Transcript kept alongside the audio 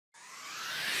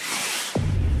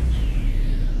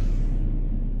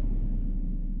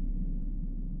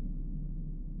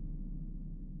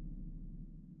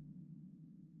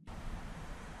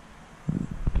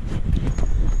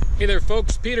Hey there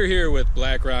folks, Peter here with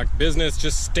BlackRock Business,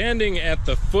 just standing at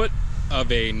the foot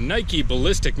of a Nike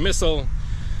ballistic missile.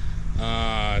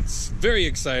 It's very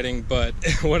exciting, but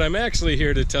what I'm actually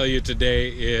here to tell you today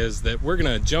is that we're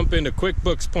going to jump into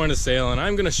QuickBooks Point of Sale, and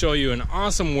I'm going to show you an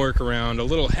awesome workaround, a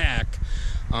little hack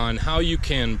on how you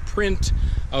can print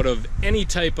out of any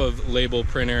type of label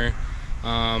printer.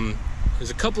 There's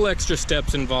a couple extra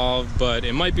steps involved, but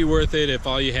it might be worth it if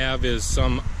all you have is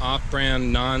some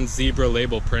off-brand non-zebra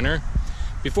label printer.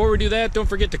 Before we do that, don't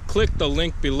forget to click the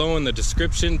link below in the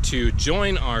description to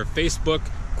join our Facebook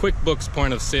QuickBooks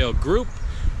Point of Sale group,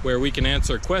 where we can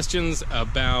answer questions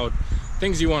about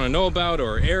things you want to know about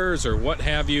or errors or what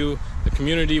have you. The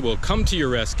community will come to your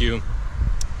rescue.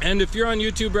 And if you're on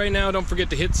YouTube right now, don't forget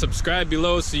to hit subscribe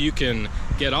below so you can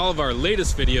get all of our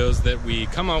latest videos that we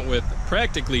come out with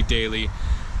practically daily.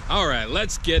 All right,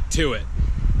 let's get to it.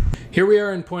 Here we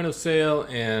are in Point of Sale,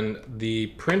 and the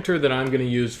printer that I'm going to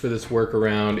use for this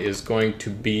workaround is going to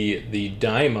be the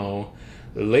Dymo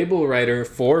Label Writer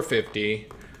 450.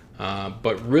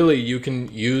 But really, you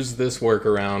can use this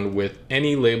workaround with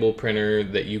any label printer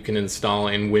that you can install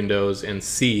in Windows and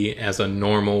see as a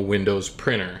normal Windows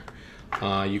printer.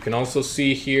 You can also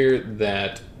see here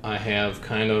that I have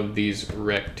kind of these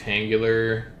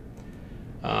rectangular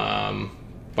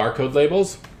barcode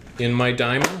labels in my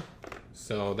Dymo.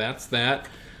 So that's that.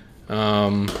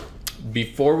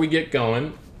 Before we get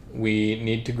going, we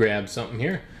need to grab something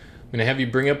here. I'm going to have you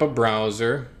bring up a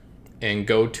browser and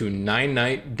go to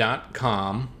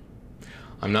ninite.com.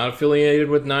 I'm not affiliated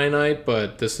with Ninite,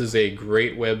 but this is a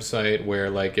great website where,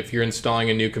 like, if you're installing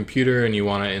a new computer and you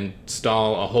want to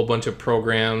install a whole bunch of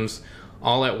programs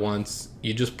all at once,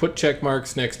 you just put check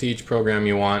marks next to each program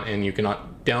you want, and you can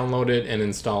download it and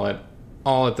install it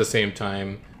all at the same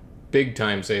time. Big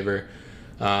time saver.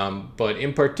 But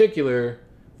in particular,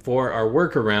 for our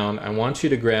workaround, I want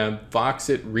you to grab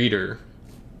Foxit Reader.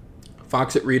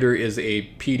 Foxit Reader is a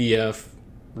PDF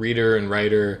reader and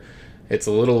writer. It's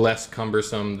a little less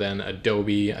cumbersome than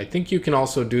Adobe. I think you can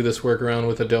also do this workaround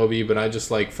with Adobe, but I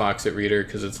just like Foxit Reader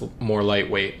because it's more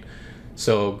lightweight.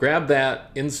 So grab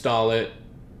that, install it,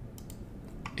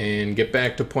 and get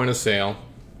back to Point of Sale.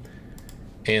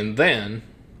 And then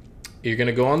you're going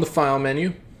to go on the File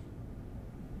menu.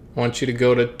 I want you to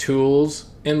go to Tools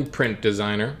and Print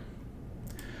Designer.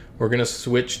 We're going to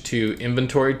switch to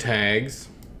Inventory Tags.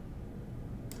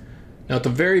 Now at the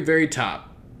very, very top,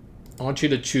 I want you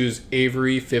to choose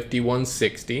Avery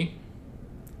 5160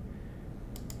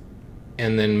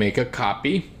 and then make a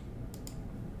copy.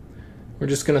 We're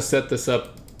just going to set this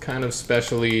up kind of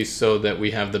specially so that we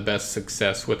have the best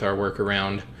success with our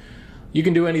workaround. You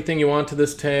can do anything you want to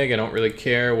this tag. I don't really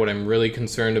care. What I'm really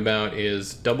concerned about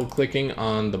is double clicking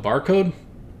on the barcode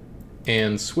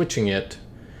and switching it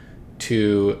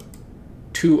to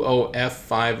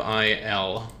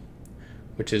 20F5IL,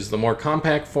 which is the more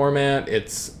compact format.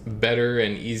 It's better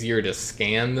and easier to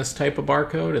scan this type of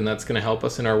barcode, and that's going to help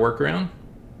us in our workaround.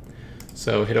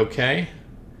 So hit OK.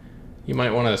 You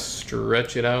might want to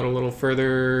stretch it out a little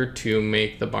further to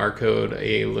make the barcode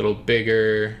a little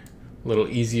bigger, a little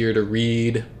easier to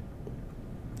read.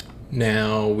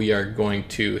 Now we are going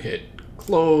to hit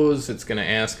close. It's going to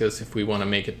ask us if we want to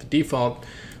make it the default,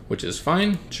 which is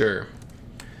fine. Sure.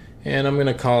 And I'm going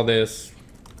to call this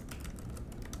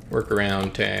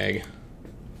workaround tag.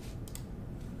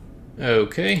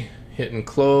 Okay, hit and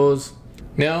close.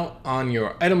 Now on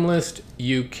your item list,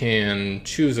 you can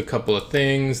choose a couple of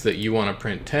things that you want to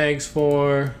print tags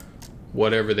for,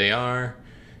 whatever they are.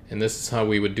 And this is how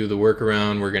we would do the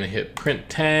workaround. We're going to hit print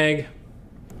tag.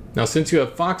 Now since you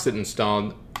have Foxit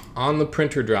installed, on the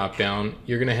printer dropdown,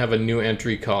 you're going to have a new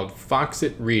entry called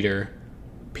Foxit Reader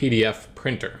PDF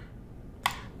Printer.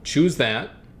 Choose that.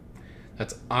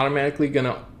 That's automatically going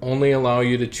to only allow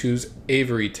you to choose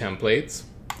Avery templates.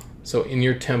 So in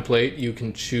your template, you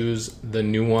can choose the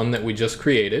new one that we just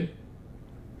created.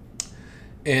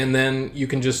 And then you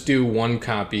can just do one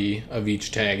copy of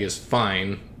each tag is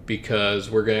fine,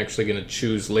 because we're actually going to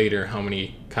choose later how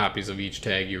many copies of each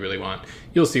tag you really want.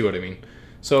 You'll see what I mean.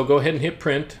 So go ahead and hit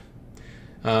print.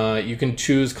 You can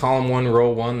choose column 1, row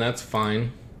 1. That's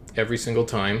fine every single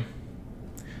time.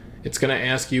 It's going to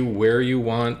ask you where you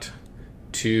want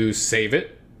to save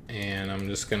it, and I'm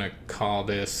just going to call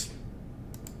this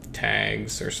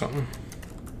tags or something.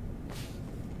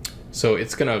 So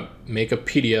it's going to make a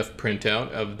PDF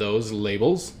printout of those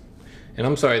labels. And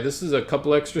I'm sorry, this is a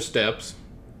couple extra steps,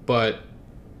 but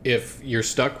if you're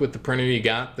stuck with the printer you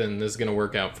got, then this is going to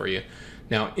work out for you.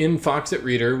 Now in Foxit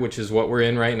Reader, which is what we're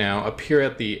in right now, up here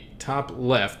at the top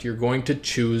left, you're going to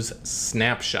choose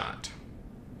Snapshot.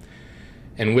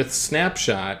 And with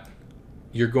Snapshot,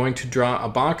 you're going to draw a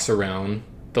box around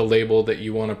the label that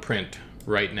you want to print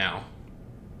right now.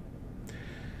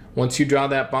 Once you draw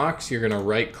that box, you're going to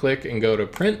right click and go to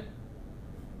print,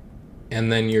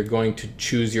 and then you're going to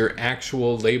choose your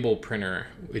actual label printer,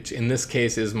 which in this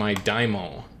case is my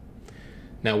Dymo.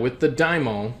 Now with the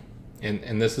Dymo,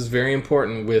 and this is very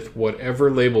important with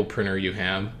whatever label printer you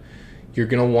have, you're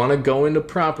going to want to go into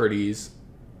properties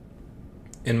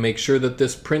and make sure that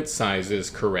this print size is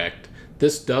correct.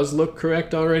 This does look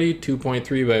correct already, 2.3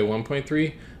 by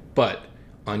 1.3, but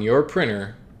on your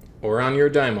printer or on your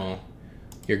Dymo,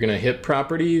 you're going to hit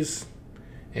properties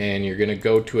and you're going to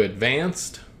go to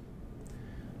advanced.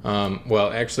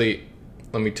 Well, actually,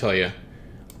 let me tell you,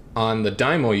 on the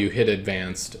Dymo you hit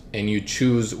advanced and you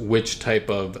choose which type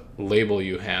of label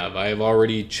you have. I have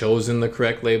already chosen the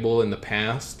correct label in the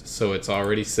past, so it's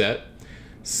already set.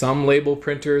 Some label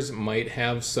printers might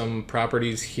have some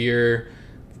properties here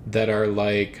that are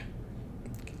like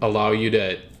allow you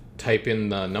to type in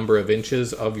the number of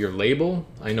inches of your label.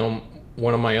 I know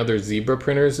one of my other Zebra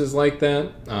printers is like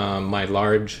that, my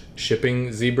large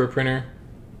shipping Zebra printer.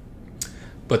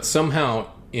 But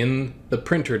somehow in the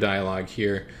printer dialog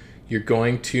here, you're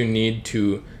going to need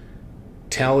to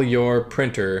tell your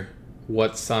printer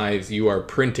what size you are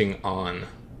printing on.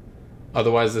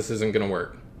 Otherwise this isn't going to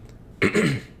work.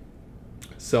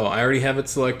 So I already have it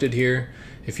selected here.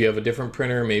 If you have a different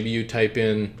printer, maybe you type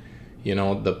in, you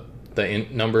know, the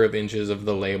number of inches of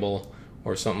the label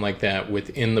or something like that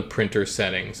within the printer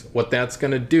settings. What that's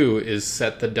going to do is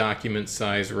set the document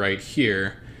size right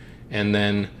here, and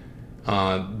then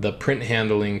the print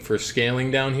handling for scaling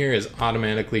down here is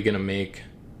automatically going to make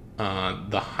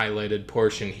the highlighted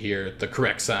portion here the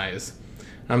correct size.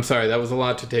 I'm sorry, that was a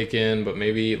lot to take in, but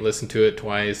maybe listen to it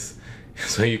twice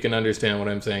so you can understand what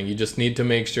I'm saying. You just need to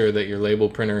make sure that your label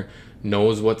printer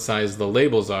knows what size the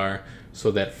labels are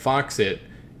so that Foxit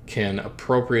can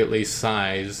appropriately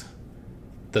size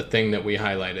the thing that we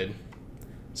highlighted.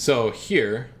 So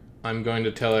here I'm going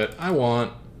to tell it I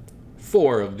want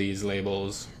 4 of these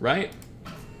labels, right?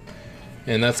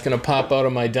 And that's going to pop out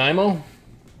of my Dymo.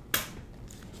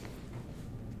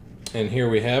 And here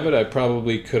we have it. I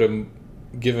probably could have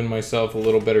given myself a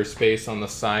little better space on the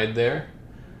side there,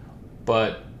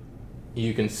 but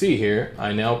you can see here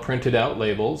I now printed out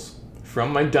labels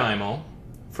from my Dymo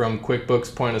from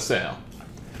QuickBooks Point of Sale.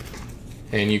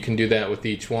 And you can do that with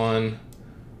each one.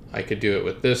 I could do it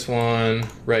with this one.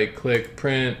 Right click,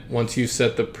 print. Once you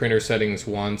set the printer settings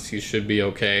once, you should be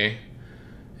okay.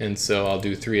 And so I'll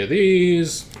do 3 of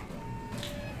these.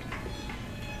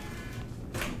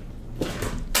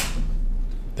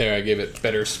 There, I gave it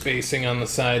better spacing on the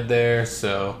side there.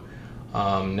 So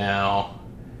now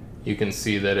you can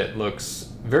see that it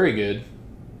looks very good.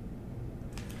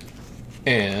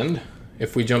 And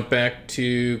if we jump back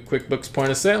to QuickBooks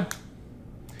Point of Sale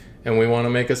and we want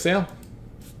to make a sale,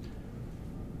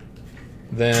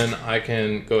 then I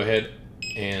can go ahead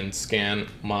and scan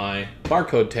my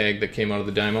barcode tag that came out of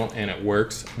the Dymo, and it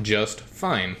works just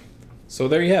fine. So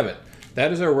there you have it.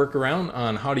 That is our workaround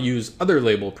on how to use other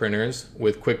label printers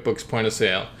with QuickBooks Point of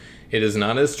Sale. It is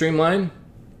not as streamlined,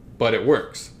 but it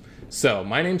works. So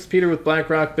my name's Peter with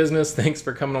BlackRock Business. Thanks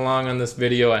for coming along on this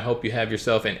video. I hope you have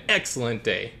yourself an excellent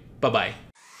day. Bye-bye.